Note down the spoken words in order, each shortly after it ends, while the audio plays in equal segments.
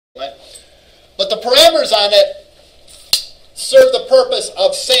parameters on it serve the purpose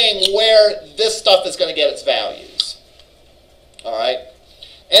of saying where this stuff is going to get its values. All right?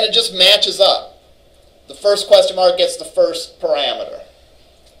 And it just matches up. The first question mark gets the first parameter.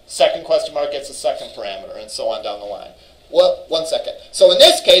 Second question mark gets the second parameter, and so on down the line. Well, one second. So in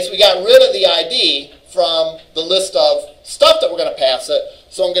this case, we got rid of the ID from the list of stuff that we're going to pass it,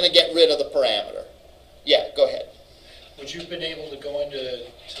 so I'm going to get rid of the parameter. Yeah, go ahead. Would you have been able to go into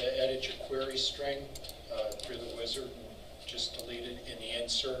to edit your query string through the wizard and just delete it in the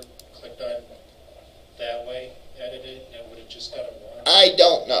insert, clicked on that way, edit it, and it would have just got a 1? I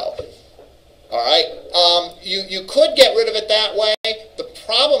don't know. All right. You could get rid of it that way. The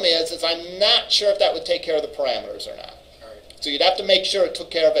problem is I'm not sure if that would take care of the parameters or not. All right. So you'd have to make sure it took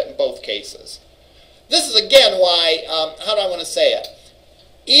care of it in both cases. This is, again, why, how do I want to say it?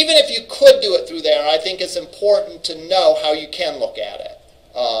 Even if you could do it through there, I think it's important to know how you can look at it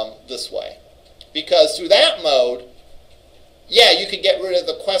this way. Because through that mode, yeah, you could get rid of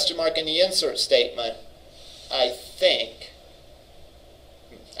the question mark in the insert statement, I think.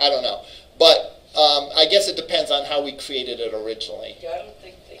 I don't know. But I guess it depends on how we created it originally. Yeah, I don't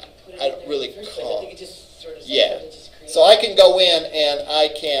think they can put it I in don't there really in the first place. call. I think it just sort of Yeah. just creates So I can go in and I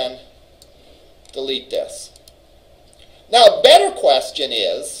can delete this. Now, a better question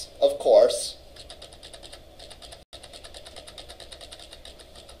is, of course,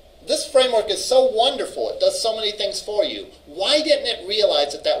 this framework is so wonderful. It does so many things for you. Why didn't it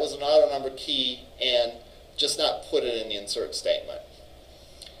realize that that was an auto number key and just not put it in the insert statement?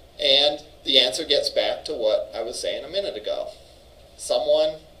 And the answer gets back to what I was saying a minute ago.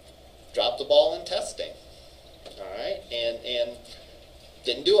 Someone dropped the ball in testing, all right, and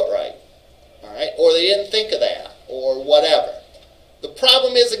didn't do it right, all right, or they didn't think of that, or whatever. The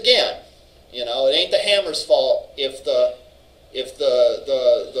problem is, again, you know, it ain't the hammer's fault if the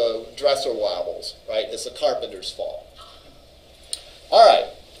dresser wobbles, right? It's the carpenter's fault. All right,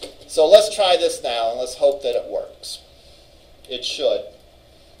 so let's try this now, and let's hope that it works. It should.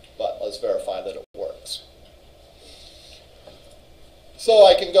 But let's verify that it works. So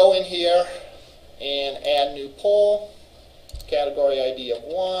I can go in here and add new poll, category ID of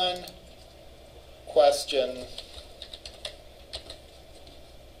 1, question,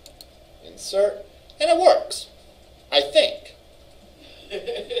 insert, and it works, I think.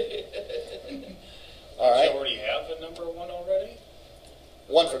 All right. Do you already have a number 1 already?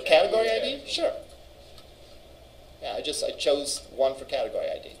 1 for category ID? Sure. Yeah, I chose 1 for category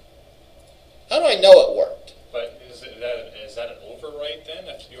ID. How do I know it worked? But is that an overwrite then?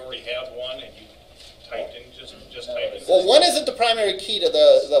 If you already have 1 and you typed in just type in. Well, 1 isn't the primary key to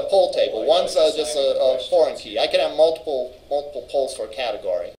the poll table. 1's just a foreign key. I could have multiple polls for a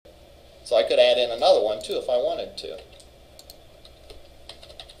category. So I could add in another one too if I wanted to.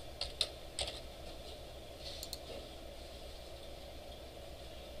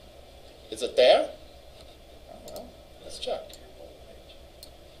 Is it there? Oh, well, let's check.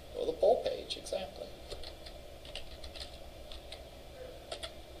 Go to the poll page, exactly.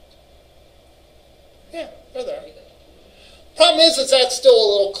 Yeah, they're there. Problem is that's still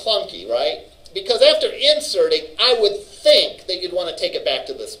a little clunky, right? Because after inserting, I would think that you'd want to take it back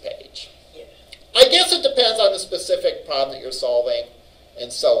to this page. Yeah. I guess it depends on the specific problem that you're solving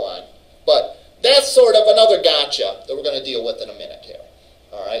and so on. But that's sort of another gotcha that we're going to deal with in a minute here.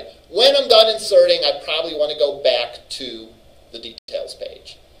 All right. When I'm done inserting, I probably want to go back to the details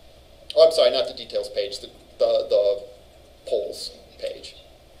page. Oh, I'm sorry, not the details page, the polls page.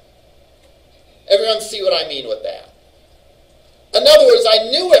 Everyone see what I mean with that? In other words, I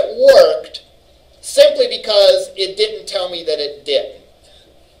knew it worked simply because it didn't tell me that it didn't.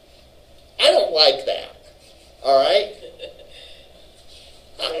 I don't like that. All right?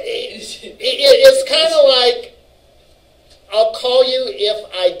 It's kind of like, I'll call you if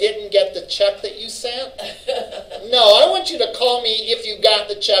I didn't get the check that you sent. No, I want you to call me if you got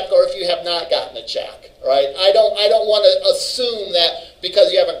the check or if you have not gotten the check. Right? I don't want to assume that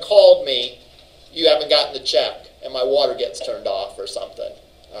because you haven't called me, you haven't gotten the check and my water gets turned off or something.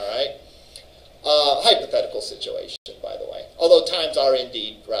 All right? Hypothetical situation, by the way. Although times are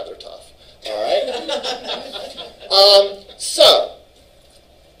indeed rather tough. All right? So,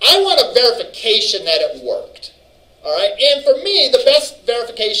 I want a verification that it worked. All right? And for me, the best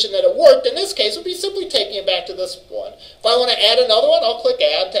verification that it worked in this case would be simply taking it back to this one. If I want to add another one, I'll click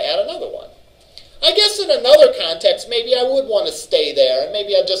Add to add another one. I guess in another context, maybe I would want to stay there, and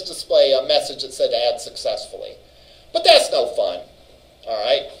maybe I'd just display a message that said Add successfully. But that's no fun. All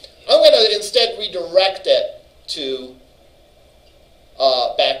right? I'm going to instead redirect it to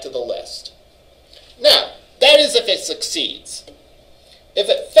back to the list. Now, that is if it succeeds. If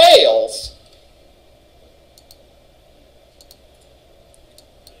it fails,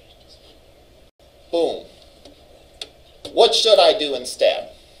 I do instead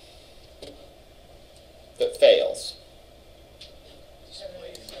if it fails?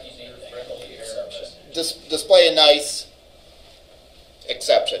 Display a nice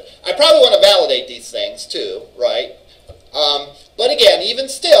exception. I probably want to validate these things too, right? But again, even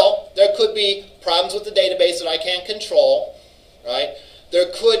still, there could be problems with the database that I can't control, right? There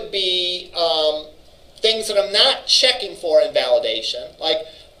could be things that I'm not checking for in validation. Like,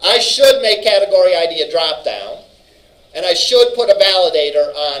 I should make category ID a drop-down, and I should put a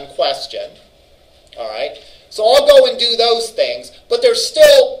validator on question, all right? So I'll go and do those things, but there's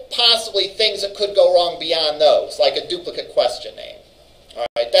still possibly things that could go wrong beyond those, like a duplicate question name. All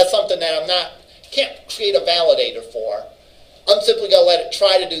right, that's something that can't create a validator for. I'm simply going to let it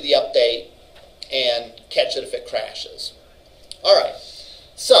try to do the update and catch it if it crashes. All right,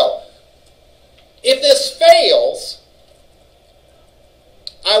 so if this fails,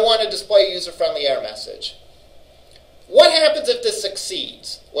 I want to display a user-friendly error message. What happens if this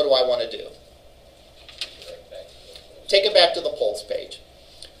succeeds? What do I want to do? Take it back to the polls page.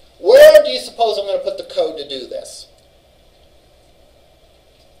 Where do you suppose I'm going to put the code to do this?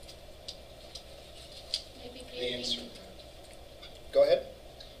 Maybe The creating, insert. Go ahead.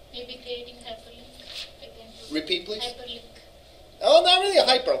 maybe creating hyperlink. Again, Repeat, please. hyperlink. Oh, not really a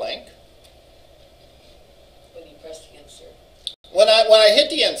hyperlink. When you press the insert. When I hit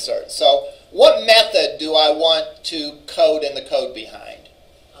the insert, so what method do I want to code in the code behind?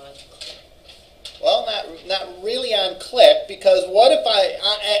 Well, not really on click, because what if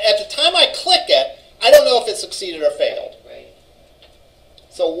at the time I click it, I don't know if it succeeded or failed. Right.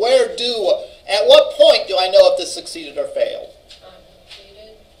 So at what point do I know if this succeeded or failed?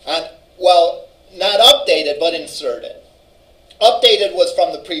 Updated. Well, not updated, but inserted. Updated was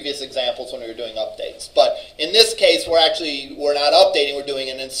from the previous examples when we were doing updates. But in this case, we're not updating, we're doing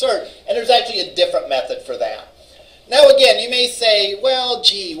an insert. And there's actually a different method for that. Now again, you may say, well,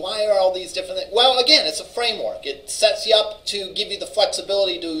 gee, why are all these different things? Well, again, it's a framework. It sets you up to give you the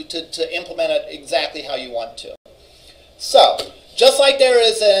flexibility to implement it exactly how you want to. So, just like there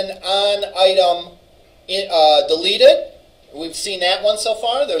is an on item deleted, we've seen that one so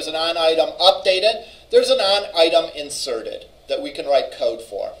far. There's an on item updated. There's an on item inserted that we can write code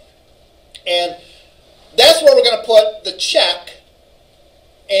for. And that's where we're going to put the check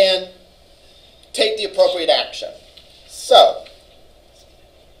and take the appropriate action. So,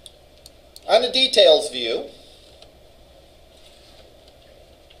 on the details view,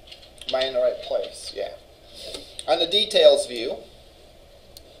 am I in the right place? Yeah. On the details view,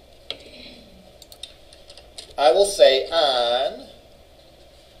 I will say on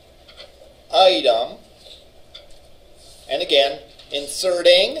item, and again,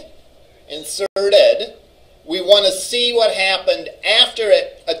 inserted. We want to see what happened after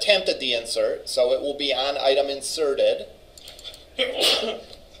it attempted the insert, so it will be on item inserted,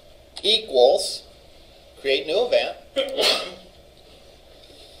 equals, create new event.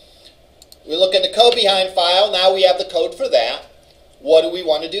 We look in the code behind file, now we have the code for that. What do we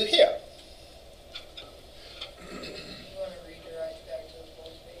want to do here? You want to redirect back to the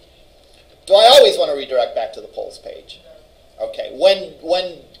polls page? Do I always want to redirect back to the polls page? No. Okay,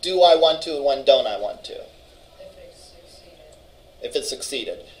 when do I want to and when don't I want to? If it succeeded. If it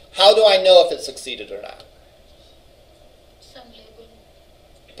succeeded. How do I know if it succeeded or not? Some label.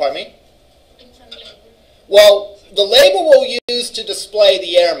 Pardon me? Putting some label. Well, the label we'll use to display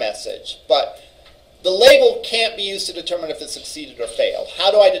the error message, but the label can't be used to determine if it succeeded or failed.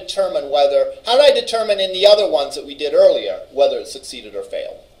 How do I determine in the other ones that we did earlier whether it succeeded or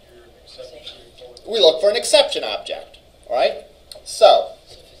failed? We look for an exception object, all right? So,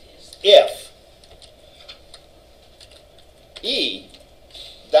 if e.exception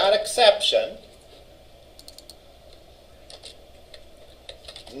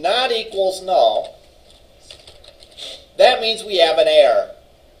not equals null, that means we have an error.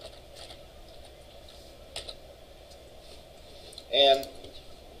 And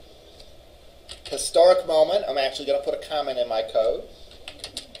historic moment, I'm actually going to put a comment in my code.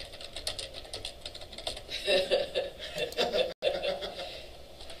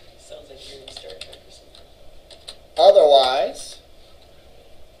 Sounds like you're in Star Trek or something. Otherwise,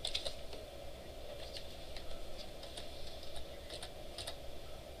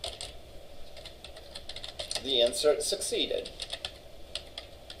 the insert succeeded.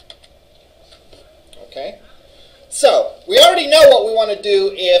 Okay? So, we already know what we want to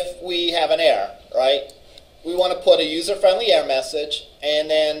do if we have an error, right? We want to put a user-friendly error message and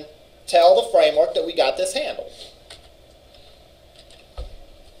then tell the framework that we got this handled.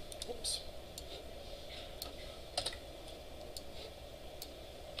 Oops.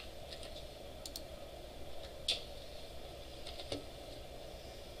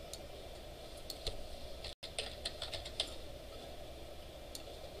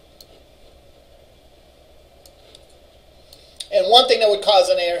 one thing that would cause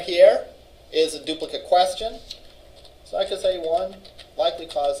an error here is a duplicate question. So I could say 1, likely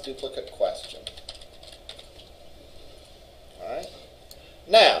cause duplicate question. All right.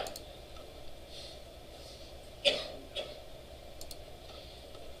 Now,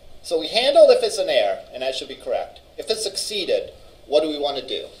 so we handled if it's an error, and that should be correct. If it's succeeded, what do we want to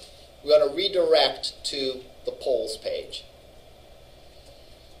do? We want to redirect to the polls page.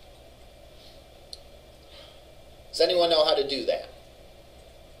 Does anyone know how to do that?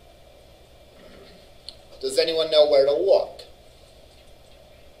 Does anyone know where to look?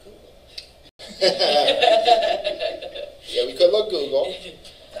 Yeah, we could look Google.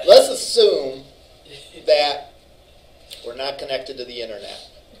 Let's assume that we're not connected to the internet.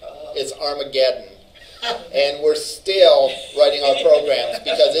 It's Armageddon. And we're still writing our programs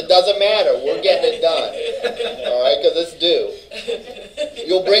because it doesn't matter. We're getting it done. All right, because it's due.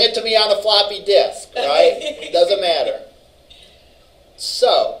 You'll bring it to me on a floppy disk, right? It doesn't matter.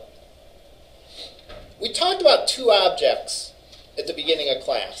 So, we talked about 2 objects at the beginning of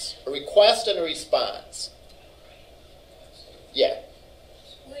class, a request and a response. Yeah.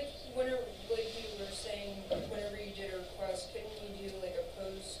 Like you were saying, whenever you did a request, couldn't you do like a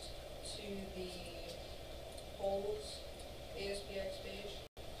post to the polls ASPX page?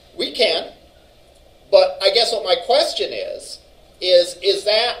 We can, but I guess what my question is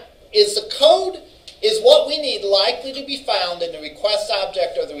the code, is what we need likely to be found in the request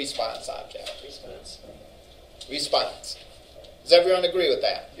object or the response object? Response. Does everyone agree with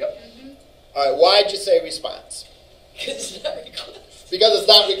that? Yep. Mm-hmm. All right, why'd you say response? Because it's not request. Because it's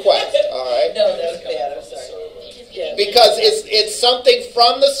not request, all right? No, that was bad, I'm sorry. Yeah. Because it's something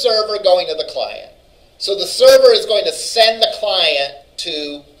from the server going to the client. So the server is going to send the client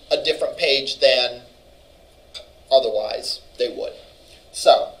to a different page than otherwise they would.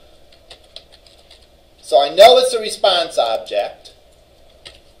 So I know it's a response object,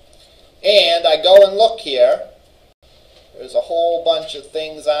 and I go and look here. There's a whole bunch of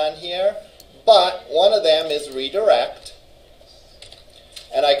things on here, but one of them is redirect,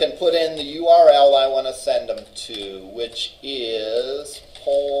 and I can put in the URL I want to send them to, which is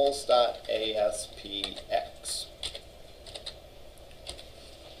polls.aspx.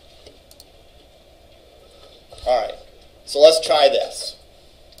 All right, so let's try this.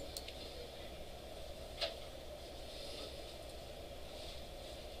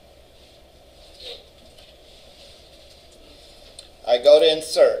 I go to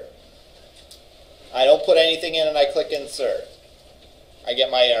insert. I don't put anything in and I click insert. I get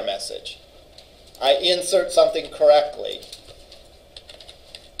my error message. I insert something correctly.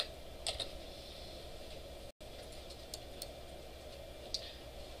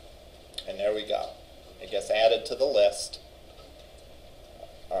 And there we go. It gets added to the list.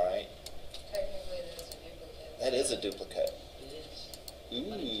 All right. Technically, that is a duplicate. That is a duplicate. It is.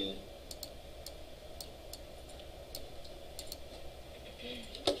 Ooh.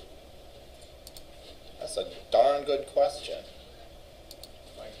 That's a darn good question.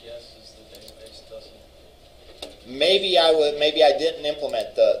 My guess is the database doesn't. Maybe I didn't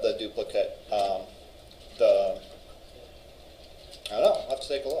implement the duplicate. I don't know. I'll have to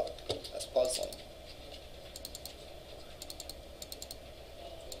take a look. That's puzzling.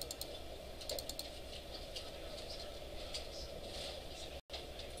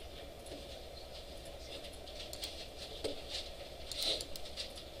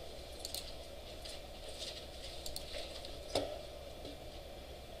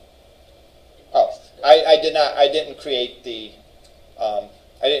 I didn't create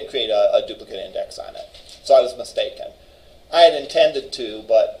a duplicate index on it, so I was mistaken. I had intended to,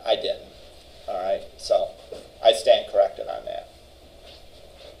 but I didn't. All right, so I stand corrected on that.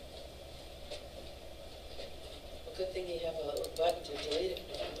 Good thing you have a button to delete it.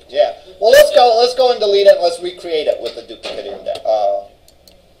 Yeah. Well, let's go and delete it. And let's recreate it with the duplicate index.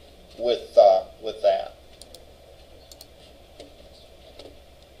 With that.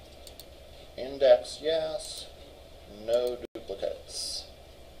 Index, yes. No duplicates.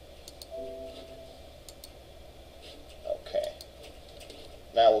 Okay.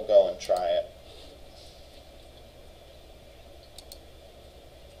 Now we'll go and try it.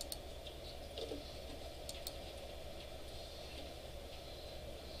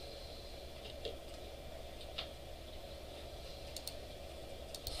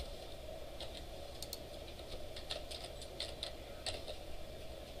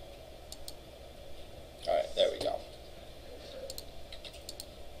 All right, there we go.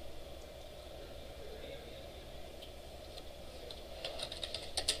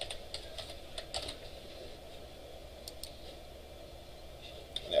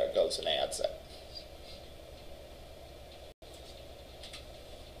 And there it goes and adds it.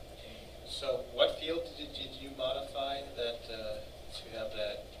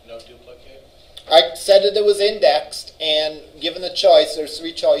 said that it was indexed, and given the choice, there's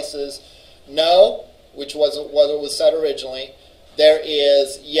three choices. No, which was what it was said originally. There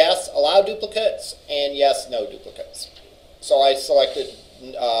is yes, allow duplicates, and yes, no duplicates. So I selected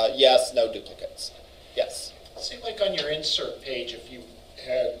yes, no duplicates. Yes? It seemed like on your insert page, if you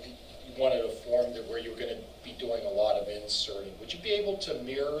wanted a form where you were going to be doing a lot of inserting, would you be able to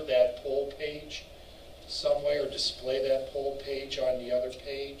mirror that poll page some way or display that poll page on the other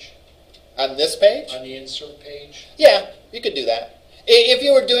page? On this page? On the insert page? Yeah, you could do that. If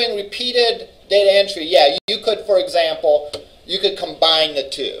you were doing repeated data entry, yeah, you could, for example, you could combine the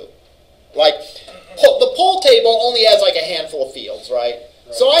two. Like, the poll table only has like a handful of fields, right?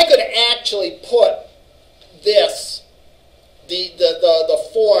 So I could actually put this, the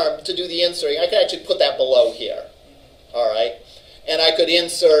form to do the inserting, I could actually put that below here, all right? And I could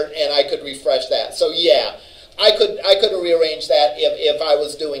insert and I could refresh that. So yeah, I could rearrange that if I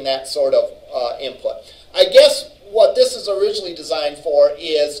was doing that sort of input. I guess what this is originally designed for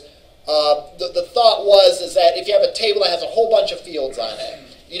is, the thought is that if you have a table that has a whole bunch of fields on it,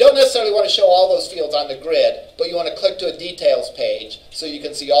 you don't necessarily want to show all those fields on the grid, but you want to click to a details page so you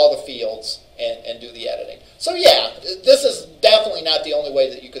can see all the fields and do the editing. So yeah, this is definitely not the only way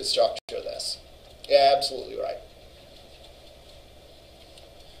that you could structure this. Yeah, absolutely right.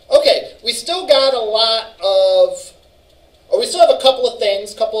 Okay, we still got a lot of, or we still have a couple of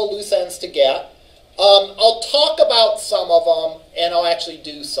things, a couple of loose ends to get. I'll talk about some of them, and I'll actually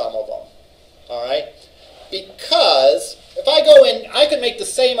do some of them. All right? Because if I go in, I could make the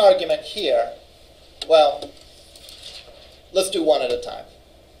same argument here. Well, let's do one at a time.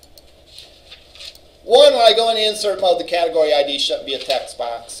 One, when I go into insert mode, the category ID shouldn't be a text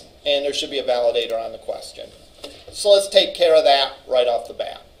box, and there should be a validator on the question. So let's take care of that right off the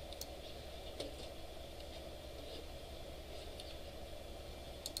bat.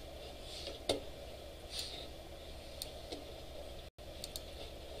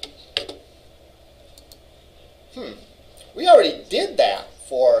 We already did that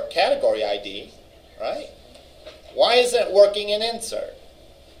for category ID, right? Why isn't it working in insert?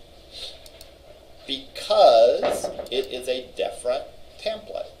 Because it is a different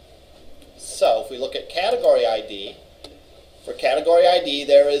template. So if we look at category ID, for category ID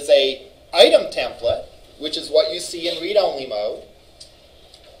there is a item template, which is what you see in read-only mode.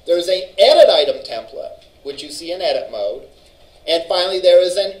 There's an edit item template, which you see in edit mode. And finally there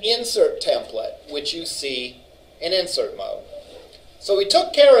is an insert template, which you see in insert mode. So we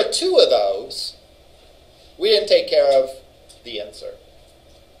took care of two of those. We didn't take care of the insert.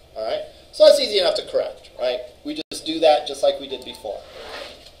 All right? So that's easy enough to correct, right? We just do that just like we did before.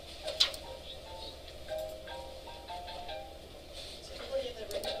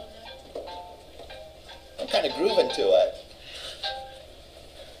 I'm kind of grooving to it.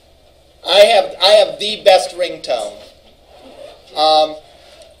 I have the best ringtone.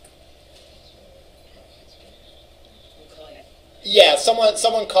 Yeah,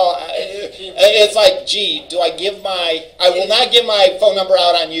 someone call. It's like, gee, I will not give my phone number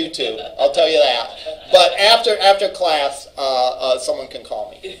out on YouTube. I'll tell you that. But after class, someone can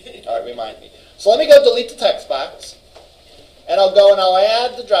call me. All right, remind me. So let me go delete the text box, and I'll go and I'll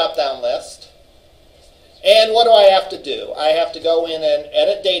add the drop-down list. And what do I have to do? I have to go in and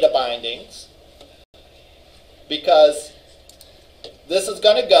edit data bindings, because this is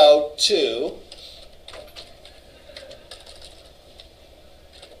going to go to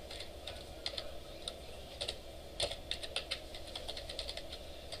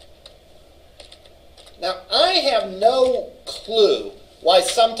Now, I have no clue why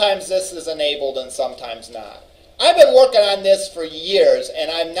sometimes this is enabled and sometimes not. I've been working on this for years,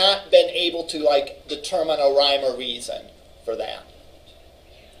 and I've not been able to determine a rhyme or reason for that.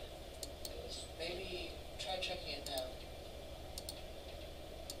 Maybe try checking it now.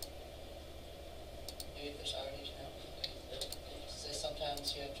 Maybe there's already now. So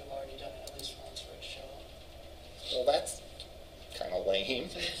sometimes you have to have already done it at least once for it to show up. Well, that's kind of lame.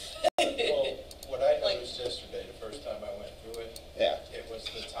 Well, what I noticed yesterday, the first time I went through it, Yeah. it was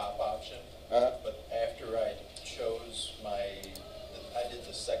the top option. But after I chose I did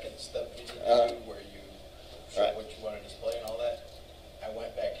the second step you need to do, where you show what you want to display and all that. I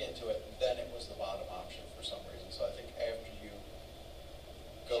went back into it, and then it was the bottom option for some reason. So I think after you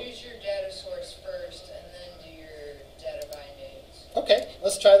go, Choose your data source first, and then do your data bindings. Okay,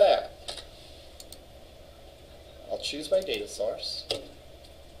 let's try that. I'll choose my data source.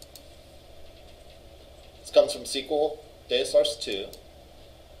 This comes from SQL Data Source 2.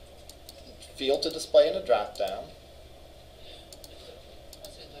 Field to display in a drop-down.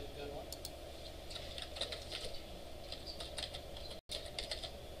 That seems like a good one.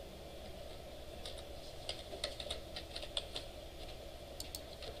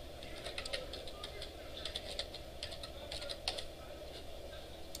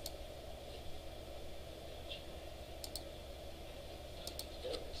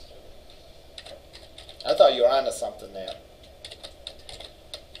 onto something there.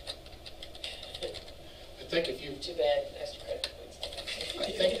 I think if you, Too bad, extra credit points.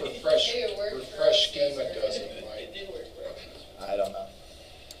 I think refresh Hey, it worked for schema us, does doesn't it, right? It did work for us. I don't know.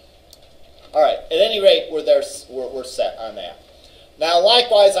 All right. At any rate, we're set on that. Now,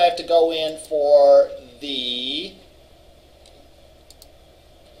 likewise, I have to go in for the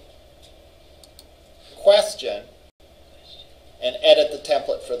question and edit the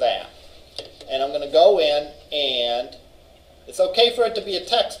template for that. And I'm going to go in, and it's okay for it to be a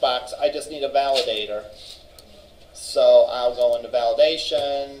text box. I just need a validator. So I'll go into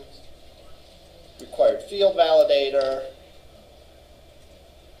validation, required field validator,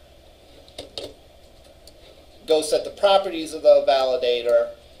 go set the properties of the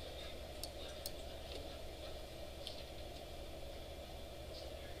validator,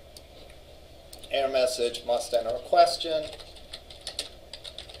 error message, must enter a question,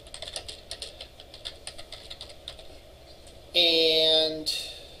 and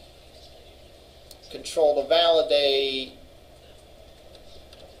control to validate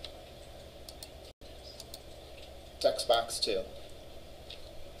text box 2.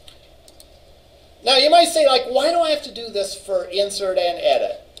 Now you might say, like, why do I have to do this for insert and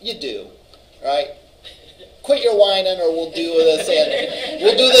edit? You do, right? Quit your whining, or we'll do this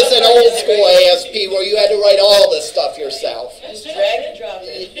in old school ASP where you had to write all this stuff yourself. Just drag and drop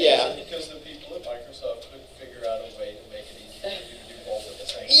it. Yeah. Because the people at Microsoft couldn't figure out a way to make it easy for you to do both at the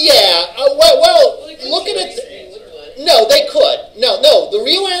same time. Yeah. Look at it. No, they could. No. The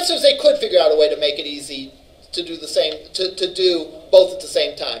real answer is they could figure out a way to make it easy to do the same, to do both at the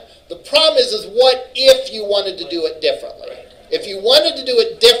same time. The problem is what if you wanted to do it differently? If you wanted to do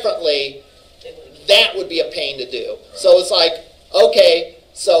it differently, that would be a pain to do. So it's like, okay,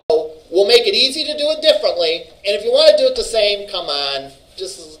 so we'll make it easy to do it differently, and if you want to do it the same, come on,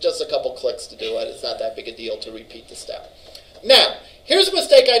 just a couple clicks to do it. It's not that big a deal to repeat the step. Now, here's a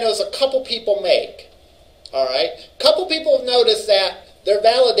mistake I notice a couple people make. All right, a couple people have noticed that their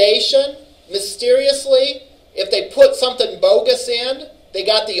validation, mysteriously, if they put something bogus in, they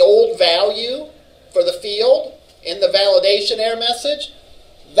got the old value for the field in the validation error message.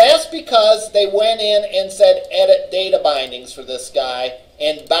 That's because they went in and said edit data bindings for this guy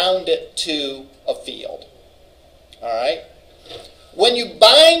and bound it to a field. All right? When you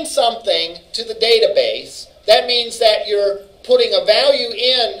bind something to the database, that means that you're putting a value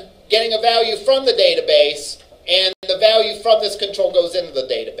in, getting a value from the database, and the value from this control goes into the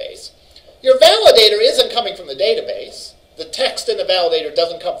database. Your validator isn't coming from the database. The text in the validator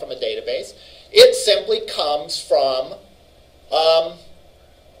doesn't come from a database. It simply comes from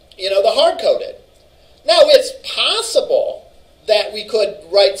the hard-coded. Now, it's possible that we could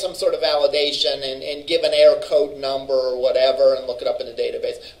write some sort of validation and give an error code number or whatever and look it up in the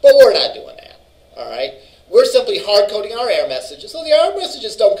database, but we're not doing that, all right? We're simply hard-coding our error messages, so the error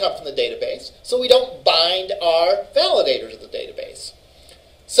messages don't come from the database, so we don't bind our validator to the database.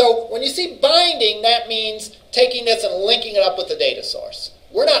 So when you see binding, that means taking this and linking it up with the data source.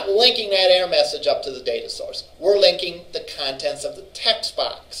 We're not linking that error message up to the data source. We're linking the contents of the text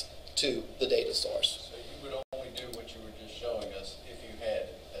box to the data source. So you would only do what you were just showing us if you had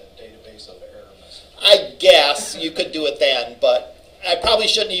a database of error messages. I guess you could do it then, but I probably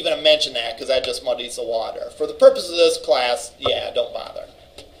shouldn't even have mentioned that because that just muddies the water. For the purpose of this class, yeah, don't bother.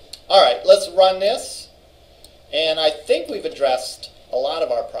 All right, let's run this. And I think we've addressed a lot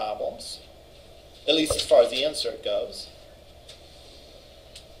of our problems, at least as far as the insert goes.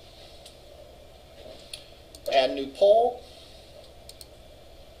 Add new poll.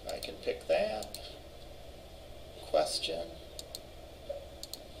 I can pick that. Question.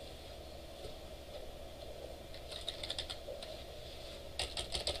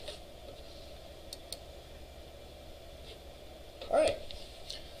 All right.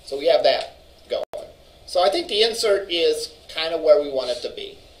 So we have that going. So I think the insert is kind of where we want it to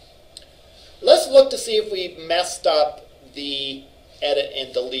be. Let's look to see if we've messed up the edit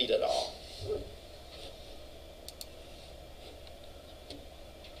and delete at all.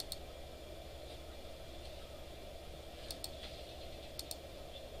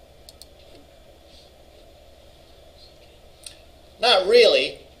 Not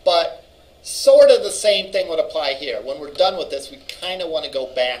really, but sort of the same thing would apply here. When we're done with this, we kind of want to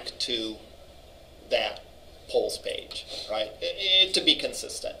go back to that polls page, right, to be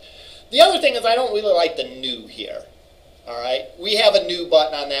consistent. The other thing is I don't really like the new here, all right? We have a new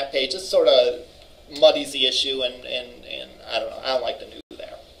button on that page. It sort of muddies the issue, and I don't know. I don't like the new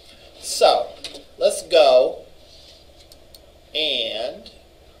there. So let's go and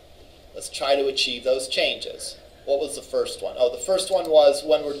let's try to achieve those changes. What was the first one? Oh, the first one was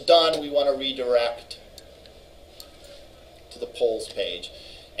when we're done, we want to redirect polls page.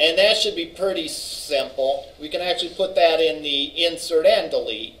 And that should be pretty simple. We can actually put that in the insert and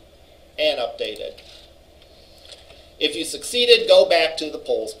delete and update it. If you succeeded, go back to the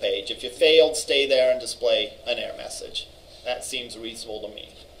polls page. If you failed, stay there and display an error message. That seems reasonable to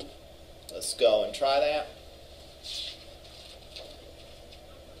me. Let's go and try that.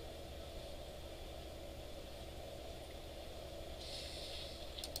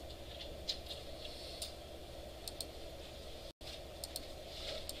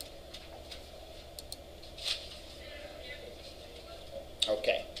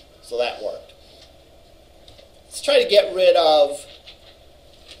 Okay, so that worked. Let's try to get rid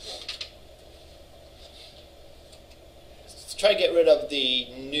of the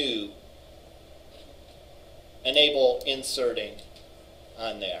new enable inserting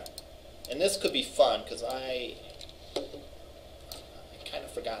on there. And this could be fun because I kind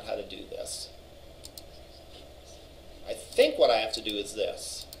of forgot how to do this. I think what I have to do is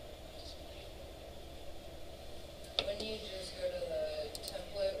this. When you just go to the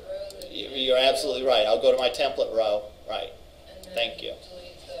template row. You're absolutely right. I'll go to my template row. Right. And then Thank you.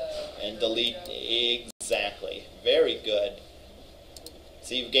 Delete Exactly. Very good.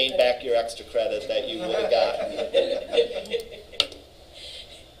 So you've gained back your extra credit that you would have gotten.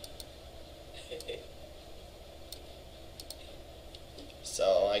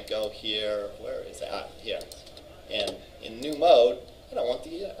 So I go here. Where is that? Here. And in new mode, I don't want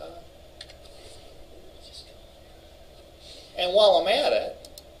the. And while I'm at it,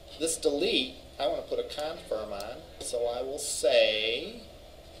 this delete, I want to put a confirm on. So I will say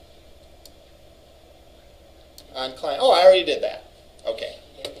on client. Oh, I already did that. Okay.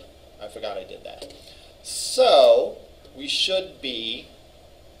 I forgot I did that. So we should be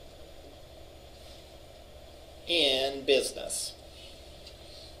in business.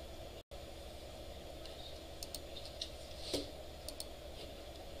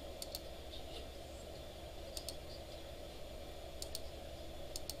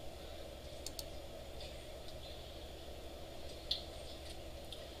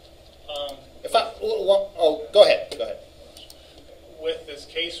 Go ahead. With this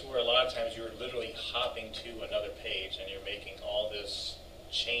case where a lot of times you're literally hopping to another page and you're making all this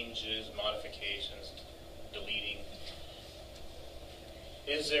changes, modifications, deleting,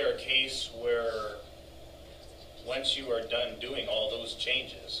 is there a case where once you are done doing all those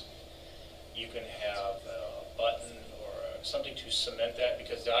changes, you can have a button or something to cement that?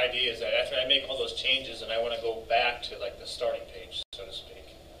 Because the idea is that after I make all those changes and I want to go back to like the starting page, so to speak,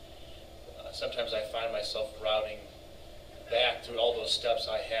 sometimes I find myself routing back through all those steps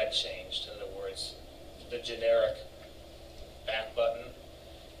I had changed. In other words, the generic back button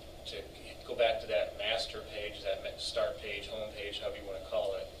to go back to that master page, that start page, home page, however you want to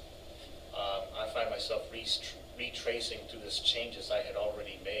call it. I find myself retracing through the changes I had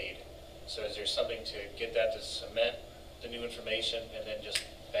already made. So is there something to get that to cement the new information and then just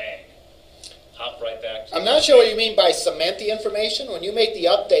bang, hop right back to I'm not sure what you mean by cement the information. When you make the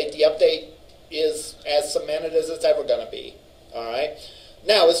update is as cemented as it's ever going to be. All right.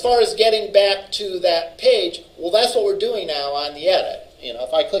 Now, as far as getting back to that page, well, that's what we're doing now on the edit. You know,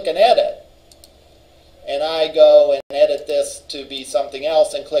 if I click an edit and I go and edit this to be something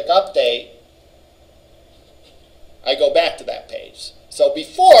else and click update, I go back to that page. So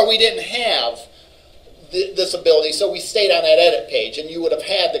before we didn't have this ability, so we stayed on that edit page, and you would have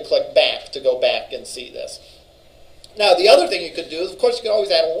had to click back to go back and see this. Now, the other thing you could do is, of course, you could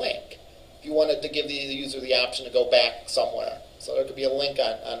always add a link if you wanted to give the user the option to go back somewhere. So there could be a link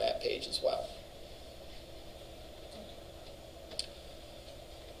on that page as well.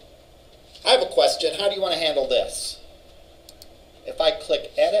 I have a question. How do you want to handle this? If I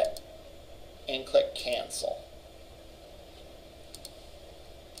click edit and click cancel,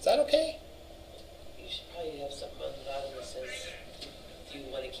 is that okay? You should probably have something on the bottom that says if you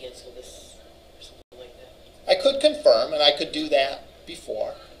want to cancel this or something like that. I could confirm, and I could do that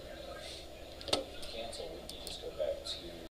before.